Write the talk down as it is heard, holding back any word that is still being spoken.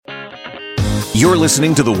You're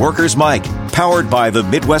listening to The Workers' Mic, powered by the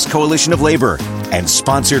Midwest Coalition of Labor and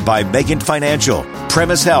sponsored by Megant Financial,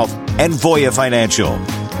 Premise Health, and Voya Financial.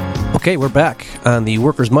 Okay, we're back on The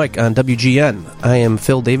Workers' Mic on WGN. I am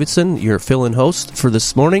Phil Davidson, your fill-in host for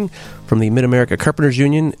this morning from the Mid-America Carpenters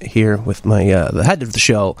Union, here with my the head of the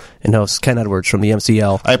show and host, Ken Edwards from the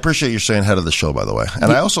MCL. I appreciate you saying head of the show, by the way. And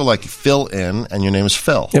I also like fill in, and your name is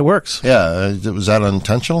Phil. It works. Yeah. Was that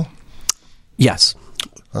unintentional? Yes.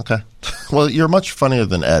 Okay. Well, you're much funnier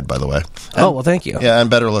than Ed, by the way. Oh, well, thank you. Yeah, and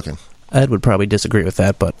better looking. Ed would probably disagree with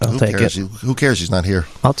that, but I'll take it. Who cares? He's not here.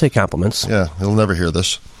 I'll take compliments. Yeah, he'll never hear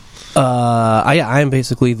this. I am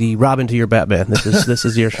basically the Robin to your Batman. This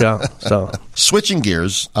is your show. So switching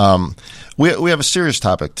gears, we have a serious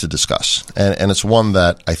topic to discuss, and it's one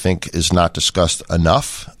that I think is not discussed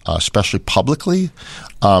enough, especially publicly,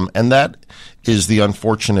 and that is the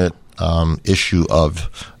unfortunate issue of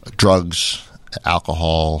drugs,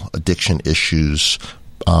 alcohol, addiction issues,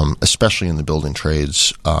 especially in the building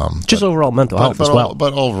trades. Just overall mental health as well.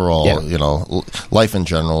 But overall, yeah. Life in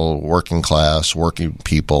general, working class, working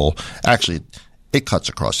people, actually, it cuts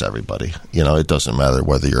across everybody. It doesn't matter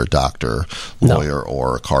whether you're a doctor, lawyer,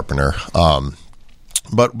 or a carpenter.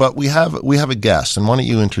 But we have a guest, and why don't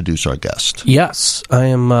you introduce our guest? Yes, I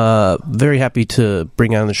am very happy to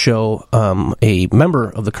bring on the show a member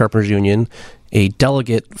of the Carpenters Union, a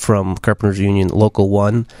delegate from Carpenters Union Local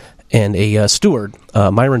 1, and a steward,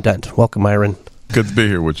 Myron Dent. Welcome, Myron. Good to be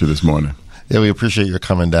here with you this morning. Yeah, we appreciate your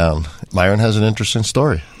coming down. Myron has an interesting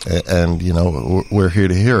story, and we're here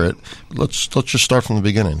to hear it. Let's just start from the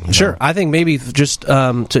beginning. Sure. I think maybe just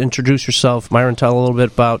to introduce yourself, Myron, tell a little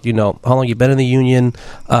bit about how long you've been in the union,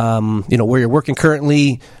 where you're working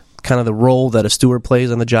currently, kind of the role that a steward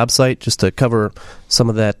plays on the job site, just to cover some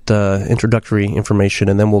of that introductory information,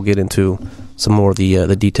 and then we'll get into some more of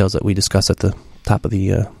the details that we discussed at the top of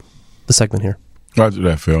the segment here. Roger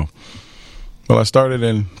that, Phil. Well, I started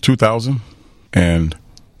in 2000, and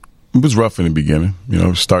it was rough in the beginning.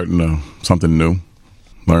 Starting something new,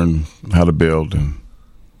 learn how to build, and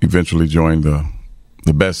eventually joined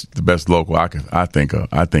the best local I think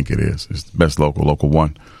it is. It's the best local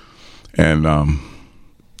 1. And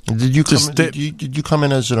did you come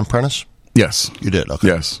in as an apprentice? Yes, you did. Okay.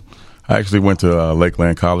 Yes, I actually went to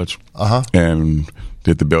Lakeland College and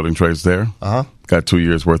did the building trades there. Got 2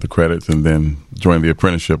 years worth of credits, and then joined the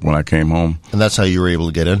apprenticeship when I came home. And that's how you were able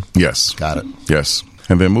to get in? Yes. Got it. Yes.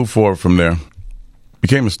 And then moved forward from there.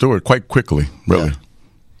 Became a steward quite quickly, really. Yeah.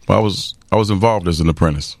 Well, I was involved as an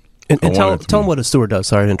apprentice. And tell them what a steward does.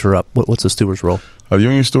 Sorry to interrupt. What's a steward's role? A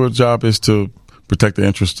union steward's job is to protect the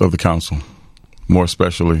interests of the council, more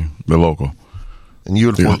especially the local. And you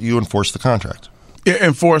enforce the contract? Yeah,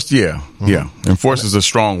 enforced, yeah. Mm-hmm. Yeah. Enforce is a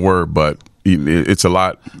strong word, but it's a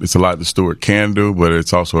lot the steward can do, but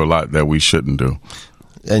it's also a lot that we shouldn't do.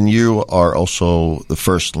 And you are also the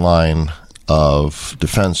first line of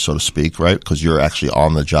defense, so to speak, right? Because you're actually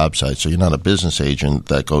on the job site. So you're not a business agent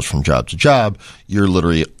that goes from job to job. You're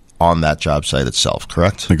literally on that job site itself,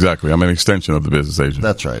 correct? Exactly. I'm an extension of the business agent.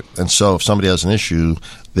 That's right. And so if somebody has an issue,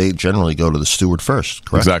 they generally go to the steward first,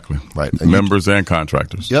 correct? Exactly. Right. And members and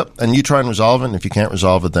contractors. Yep. And you try and resolve it, and if you can't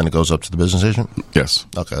resolve it, then it goes up to the business agent? Yes.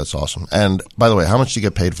 Okay, that's awesome. And by the way, how much do you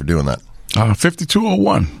get paid for doing that?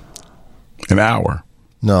 $52.01 an hour.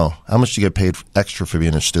 No. How much do you get paid extra for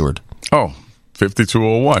being a steward? Oh,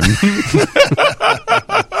 $52.01.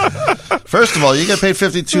 First of all, you get paid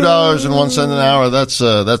 $52.01 an hour. That's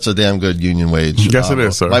a damn good union wage. Yes, it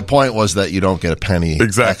is, sir. My point was that you don't get a penny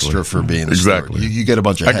extra for being a steward. You get a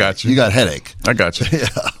bunch of headache. I got you. You got headache. I got you. Yeah,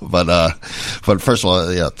 but first of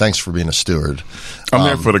all, yeah, thanks for being a steward. I'm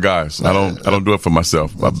there for the guys. I don't do it for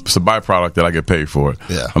myself. It's a byproduct that I get paid for it.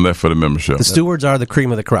 Yeah. I'm there for the membership. The stewards are the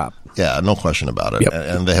cream of the crop. Yeah, no question about it. Yep.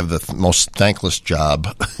 And they have the most thankless job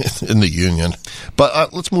in the union.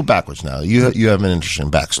 But let's move backwards now. You have an interesting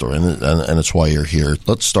backstory, and it's why you're here.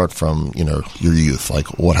 Let's start from your youth.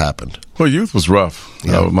 Like, what happened? Well, youth was rough.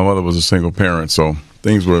 Yeah. My mother was a single parent, so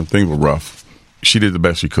things were rough. She did the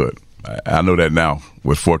best she could. I know that now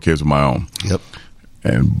with 4 kids of my own. Yep.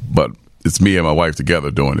 But it's me and my wife together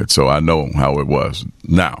doing it, so I know how it was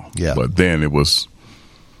now. Yeah. But then it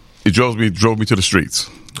drove me to the streets.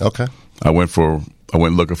 Okay. I went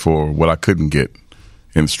looking for what I couldn't get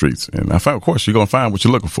in the streets, and I found. Of course, you're gonna find what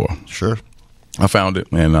you're looking for. Sure. I found it,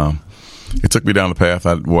 and it took me down the path.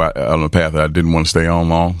 On the path that I didn't want to stay on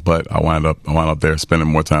long, but I wound up there spending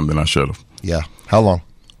more time than I should have. Yeah. How long?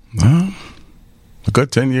 A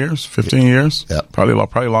good 10 years, 15 years. Yeah. Probably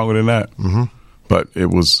longer than that. Mm-hmm. But it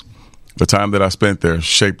was the time that I spent there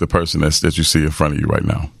shaped the person that you see in front of you right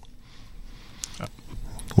now.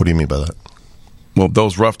 What do you mean by that? Well,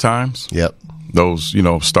 those rough times. Yep. those,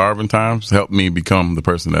 starving times helped me become the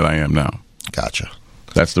person that I am now. Gotcha.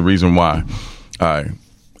 That's the reason why I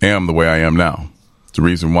am the way I am now. It's the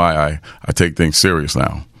reason why I take things serious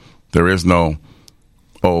now. There is no,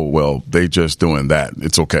 oh, well, they just doing that.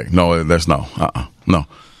 It's okay. No, that's no. No.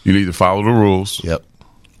 You need to follow the rules. Yep.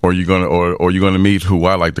 Or you're gonna meet who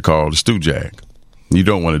I like to call the stew jag. You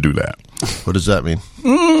don't want to do that. What does that mean?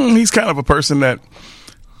 He's kind of a person that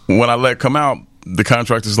when I let come out, the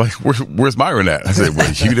contractor's like, where's Myron at? I said,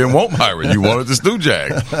 well, you didn't want Myron. You wanted the stew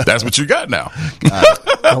jag. That's what you got now.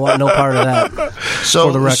 I want no part of that. So,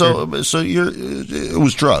 for the record. so it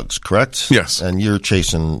was drugs, correct? Yes. And you're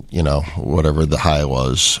chasing, whatever the high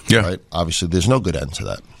was. Yeah. Right. Obviously, there's no good end to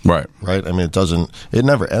that. Right. Right. I mean, it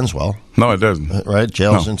never ends well. No, it doesn't. Right.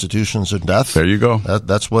 Jails, institutions, and death. There you go.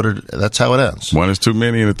 That's how it ends. One is too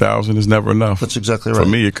many, and 1,000 is never enough. That's exactly right. For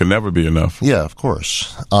me, it could never be enough. Yeah, of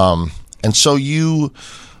course. And so you,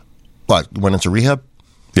 went into rehab?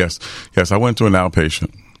 Yes. I went to an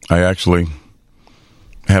outpatient. I actually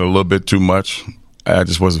had a little bit too much. I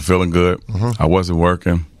just wasn't feeling good. Mm-hmm. I wasn't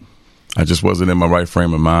working. I just wasn't in my right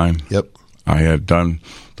frame of mind. Yep. I had done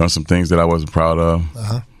some things that I wasn't proud of.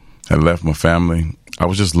 Uh-huh. Had left my family. I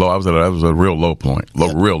was just low. I was at a real low point.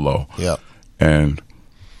 Real low. Yeah. And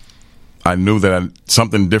I knew that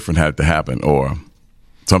something different had to happen, or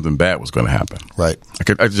something bad was going to happen. Right.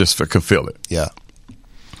 I just could feel it. Yeah.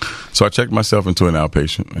 So I checked myself into an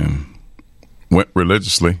outpatient and went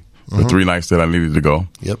religiously the 3 nights that I needed to go.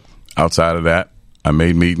 Yep. Outside of that, I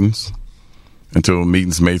made meetings until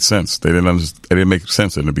meetings made sense. They didn't make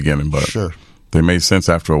sense in the beginning, but sure, they made sense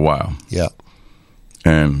after a while. Yeah.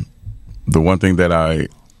 And the one thing that I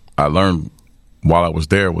learned while I was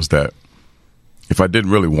there was that if I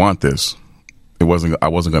didn't really want this, I wasn't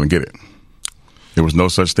going to get it. There was no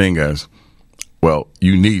such thing as, well,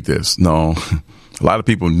 you need this. No, a lot of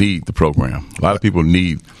people need the program. A lot of people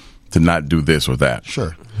need to not do this or that.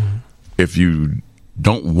 Sure. If you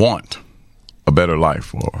don't want a better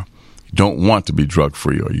life, or you don't want to be drug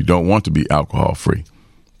free, or you don't want to be alcohol free,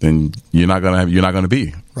 then you're not gonna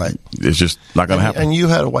be. Right. It's just not gonna happen. And you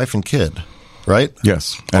had a wife and kid, right?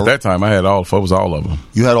 Yes. At that time, I had all of them.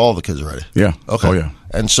 You had all the kids already. Yeah. Okay. Oh yeah.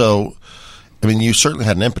 And so, I mean, you certainly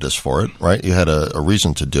had an impetus for it, right? You had a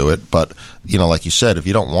reason to do it, but like you said, if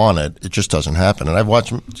you don't want it, it just doesn't happen. And I've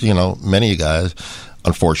watched, many guys,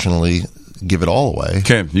 unfortunately, give it all away.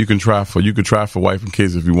 Ken, you can try for wife and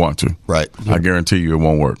kids if you want to. Right. I guarantee you it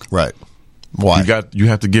won't work. Right. Why? You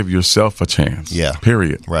have to give yourself a chance. Yeah.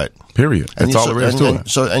 Period. Right. Period. That's all there is to it.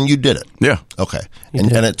 So, and you did it. Yeah. Okay.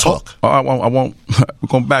 And it took. I won't. We're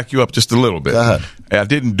going to back you up just a little bit. Go ahead. I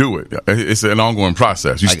didn't do it. It's an ongoing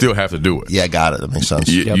process. You still have to do it. Yeah, got it. That makes sense.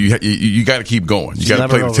 You got to keep going. You got to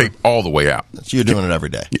play the tape all the way out. So you're doing it every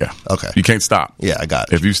day. Yeah. Okay. You can't stop. Yeah, I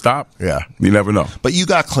got it. If you stop, yeah, you never know. But you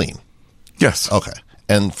got clean. Yes. Okay.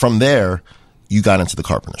 And from there, you got into the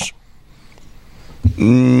Carpenters.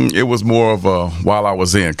 It was more of a while I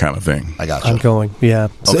was in kind of thing. I got you. Ongoing, yeah.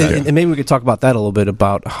 So, Okay. and maybe we could talk about that a little bit,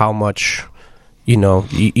 about how much,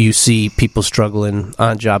 you see people struggling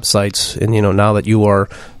on job sites. And, now that you are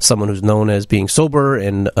someone who's known as being sober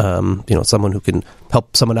and, someone who can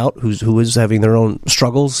help someone out who is having their own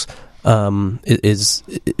struggles, we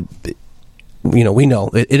know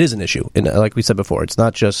it is an issue. And like we said before, it's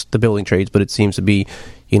not just the building trades, but it seems to be,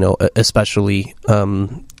 especially,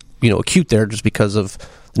 acute there just because of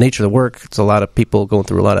the nature of the work. It's a lot of people going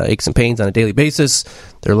through a lot of aches and pains on a daily basis.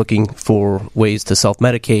 They're looking for ways to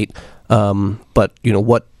self-medicate. But,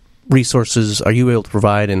 what resources are you able to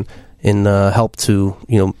provide and help to,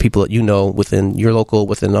 people that within your local,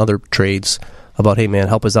 within other trades about, hey, man,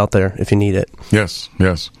 help us out there if you need it? Yes.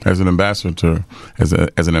 As an ambassador to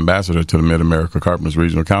the Mid-America Carpenters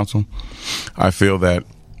Regional Council, I feel that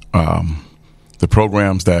the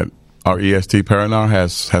programs that our EST Paranar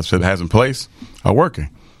has in place are working.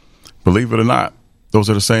 Believe it or not, those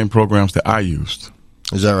are the same programs that I used.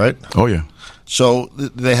 Is that right? Oh, yeah. So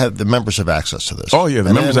the members have access to this. Oh, yeah,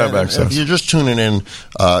 the members have access. If you're just tuning in,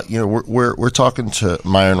 we're talking to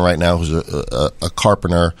Myron right now, who's a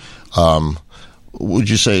carpenter. Would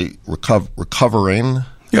you say recovering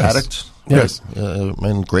addict? Yes.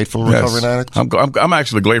 And grateful recovering addict? I'm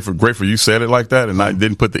actually grateful you said it like that, and I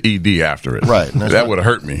didn't put the ED after it. Right. That would have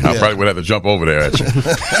hurt me. I probably would have to jump over there at you.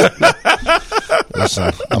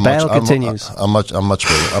 Listen, the battle continues. I'm much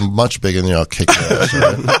bigger. I'm much bigger than you. I'll kick your ass.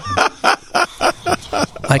 Right?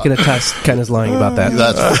 I can attest Ken is lying about that.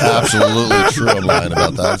 That's absolutely true. I'm lying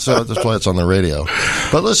about that. So that's why it's on the radio.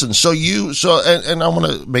 But listen, and I want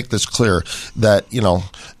to make this clear that,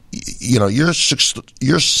 your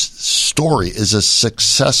story is a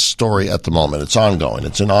success story at the moment. It's ongoing.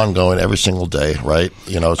 It's an ongoing every single day, right?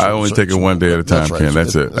 I only take it one day at a time, Ken.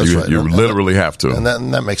 That's it. You literally have to. And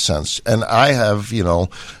that makes sense. And I have,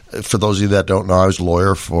 for those of you that don't know, I was a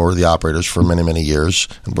lawyer for the operators for many, many years,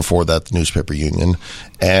 and before that, the newspaper union.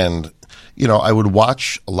 And I would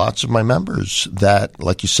watch lots of my members that,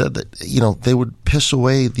 like you said, that they would piss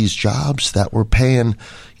away these jobs that were paying,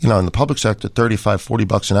 in the public sector,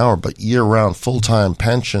 $35-40 an hour, but year-round, full-time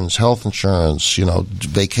pensions, health insurance,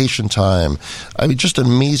 vacation time. I mean, just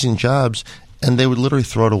amazing jobs, and they would literally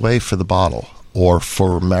throw it away for the bottle, or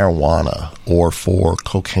for marijuana, or for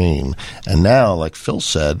cocaine. And now, like Phil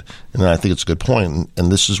said, and I think it's a good point,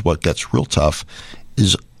 and this is what gets real tough,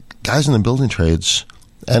 is guys in the building trades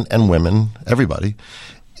and women, everybody,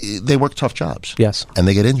 they work tough jobs. Yes. And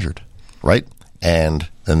they get injured, right? And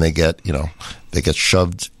then they get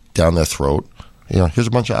shoved down their throat. Here's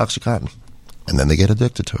a bunch of OxyContin. And then they get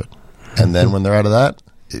addicted to it. And then when they're out of that,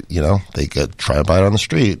 they try to buy it on the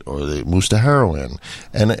street, or they move to heroin.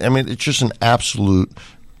 And I mean, it's just an absolute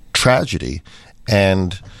tragedy.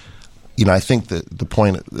 And, I think that the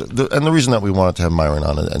point, and the reason that we wanted to have Myron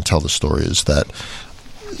on and tell the story is that,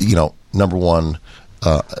 number one,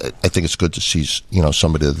 I think it's good to see,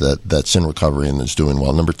 somebody that's in recovery and is doing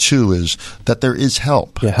well. Number two is that there is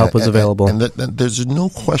help. Yeah, help is available. And that there's no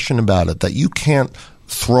question about it that you can't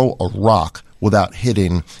throw a rock without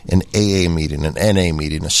hitting an AA meeting, an NA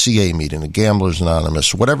meeting, a CA meeting, a Gamblers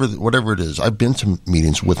Anonymous, whatever it is. I've been to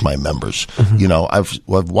meetings with my members. Mm-hmm. I've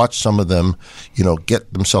watched some of them,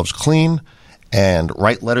 get themselves clean and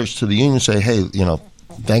write letters to the union, say, hey,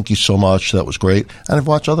 thank you so much, that was great. And I've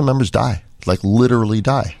watched other members die. Like literally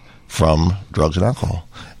die from drugs and alcohol.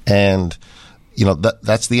 And,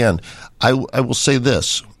 that's the end. I will say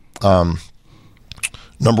this.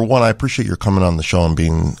 Number one, I appreciate your coming on the show and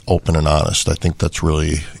being open and honest. I think that's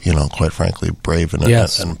really, quite frankly, brave and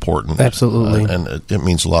important. Absolutely. And it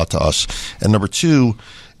means a lot to us. And number two,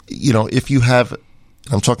 if you have,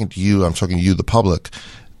 I'm talking to you, the public,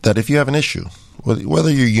 that if you have an issue, whether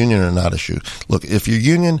you're union or not issue, look, if your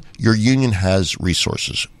union has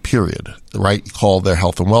resources, period, right? Call their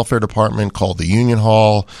health and welfare department, call the union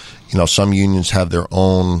hall. Some unions have their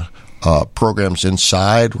own programs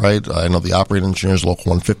inside, right? I know the operating engineers, Local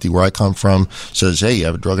 150, where I come from, says, hey, you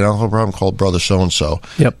have a drug and alcohol problem, call brother so-and-so.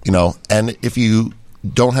 Yep. And if you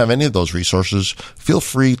don't have any of those resources, feel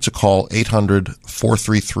free to call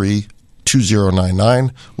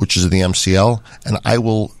 800-433-2099, which is the MCL, and I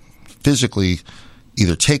will physically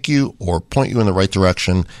either take you or point you in the right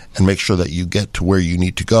direction and make sure that you get to where you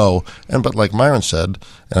need to go. But like Myron said,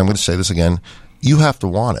 and I'm going to say this again, you have to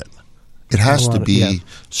want it. It has to be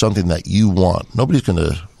something that you want. Nobody's going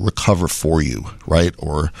to recover for you, right?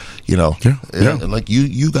 Or, like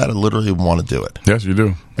you got to literally want to do it. Yes, you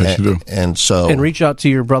do. Yes, you do. And reach out to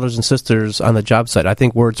your brothers and sisters on the job site. I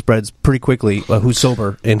think word spreads pretty quickly who's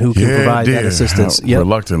sober and who can provide that assistance. Yep.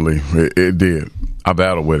 Reluctantly, it did. I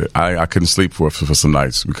battled with it. I couldn't sleep for some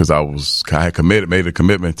nights because I had made a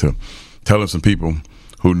commitment to telling some people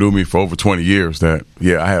who knew me for over 20 years that,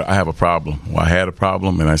 I have a problem. Well, I had a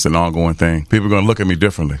problem, and it's an ongoing thing. People are going to look at me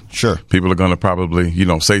differently. Sure. People are going to probably,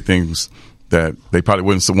 say things that they probably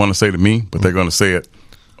wouldn't want to say to me, but they're going to say it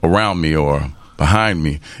around me or behind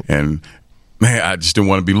me. And, man, I just didn't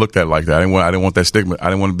want to be looked at like that. I didn't want that stigma.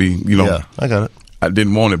 I didn't want to be, Yeah, I got it. I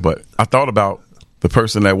didn't want it, but I thought about the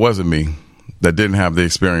person that wasn't me, that didn't have the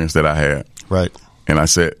experience that I had. Right. And I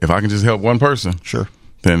said, if I can just help one person, sure,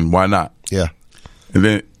 then why not? Yeah. And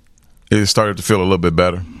then it started to feel a little bit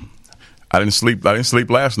better. I didn't sleep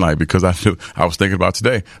last night because I was thinking about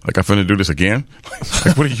today. Like, I'm finna do this again.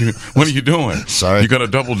 Like, what are you doing? Sorry. You gonna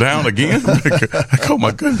double down again? Like, oh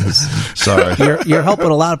my goodness. Sorry. You're helping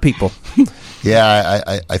a lot of people.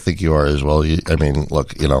 Yeah, I think you are as well. I mean,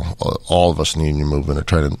 look, all of us in the union movement are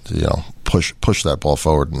trying to, push that ball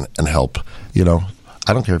forward and help. I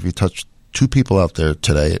don't care if you touch two people out there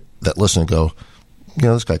today that listen and go,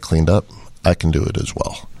 this guy cleaned up. I can do it as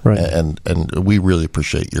well. Right. And we really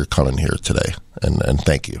appreciate your coming here today, and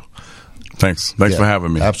thank you. Thanks for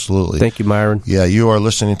having me. Absolutely. Thank you, Myron. Yeah, you are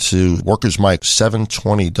listening to Workers Mike,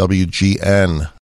 720 WGN.